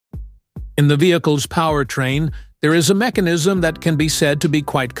In the vehicle's powertrain, there is a mechanism that can be said to be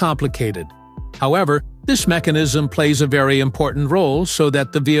quite complicated. However, this mechanism plays a very important role so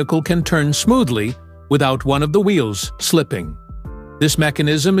that the vehicle can turn smoothly without one of the wheels slipping. This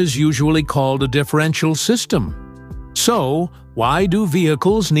mechanism is usually called a differential system. So, why do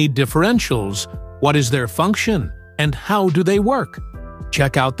vehicles need differentials? What is their function? And how do they work?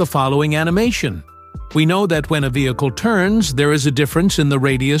 Check out the following animation. We know that when a vehicle turns, there is a difference in the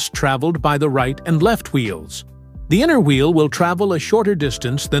radius traveled by the right and left wheels. The inner wheel will travel a shorter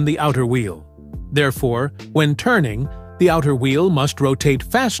distance than the outer wheel. Therefore, when turning, the outer wheel must rotate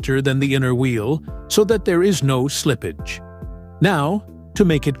faster than the inner wheel so that there is no slippage. Now, to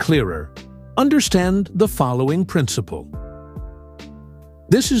make it clearer, understand the following principle.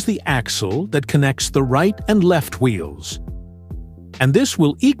 This is the axle that connects the right and left wheels, and this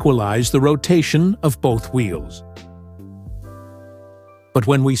will equalize the rotation of both wheels. But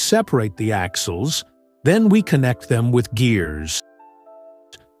when we separate the axles, then we connect them with gears.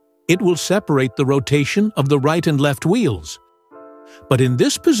 It will separate the rotation of the right and left wheels. But in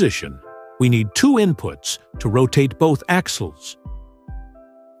this position, we need two inputs to rotate both axles.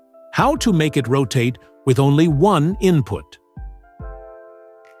 How to make it rotate with only one input?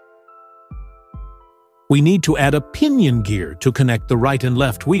 We need to add a pinion gear to connect the right and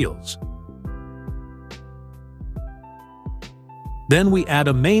left wheels. Then we add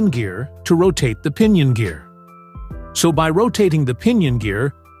a main gear to rotate the pinion gear. So by rotating the pinion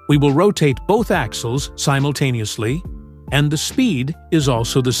gear, we will rotate both axles simultaneously, and the speed is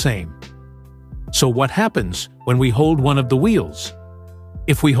also the same. So what happens when we hold one of the wheels?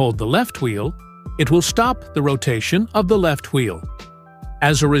 If we hold the left wheel, it will stop the rotation of the left wheel.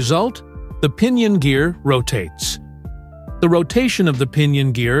 As a result, the pinion gear rotates. The rotation of the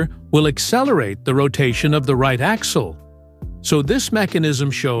pinion gear will accelerate the rotation of the right axle. So this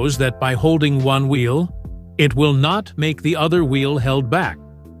mechanism shows that by holding one wheel, it will not make the other wheel held back.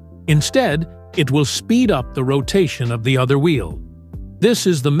 Instead, it will speed up the rotation of the other wheel. This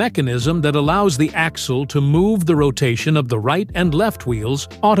is the mechanism that allows the axle to move the rotation of the right and left wheels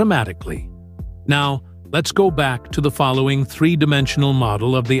automatically. Now, let's go back to the following three-dimensional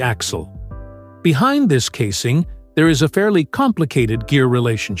model of the axle. Behind this casing, there is a fairly complicated gear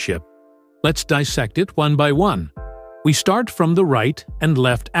relationship. Let's dissect it one by one. We start from the right and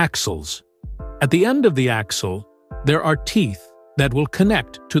left axles. At the end of the axle, there are teeth that will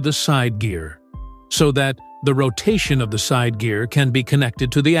connect to the side gear, so that the rotation of the side gear can be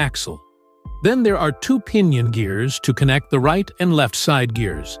connected to the axle. Then there are two pinion gears to connect the right and left side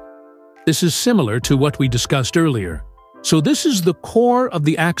gears. This is similar to what we discussed earlier. So this is the core of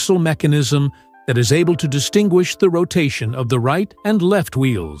the axle mechanism that is able to distinguish the rotation of the right and left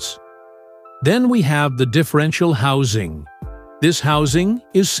wheels. Then we have the differential housing. This housing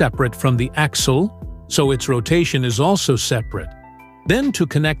is separate from the axle, so its rotation is also separate. Then to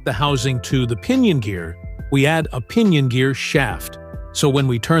connect the housing to the pinion gear, we add a pinion gear shaft. So when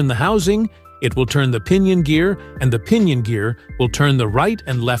we turn the housing, it will turn the pinion gear, and the pinion gear will turn the right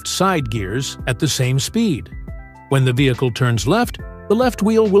and left side gears at the same speed. When the vehicle turns left, the left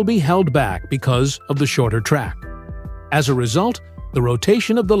wheel will be held back because of the shorter track. As a result, the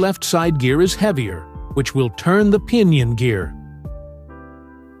rotation of the left side gear is heavier, which will turn the pinion gear.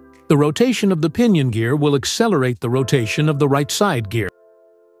 The rotation of the pinion gear will accelerate the rotation of the right side gear,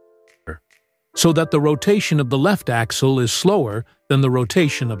 so that the rotation of the left axle is slower than the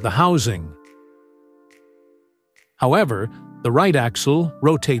rotation of the housing. However, the right axle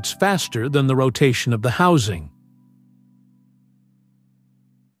rotates faster than the rotation of the housing.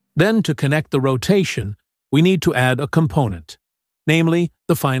 Then to connect the rotation, we need to add a component, namely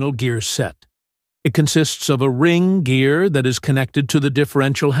the final gear set. It consists of a ring gear that is connected to the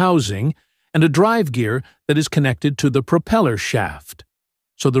differential housing and a drive gear that is connected to the propeller shaft.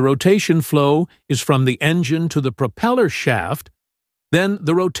 So the rotation flow is from the engine to the propeller shaft, then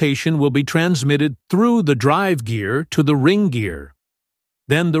the rotation will be transmitted through the drive gear to the ring gear.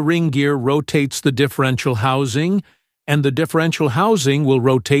 Then the ring gear rotates the differential housing, and the differential housing will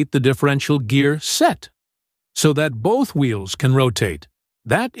rotate the differential gear set, so that both wheels can rotate.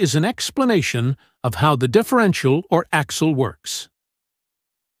 That is an explanation of how the differential or axle works.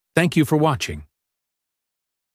 Thank you for watching.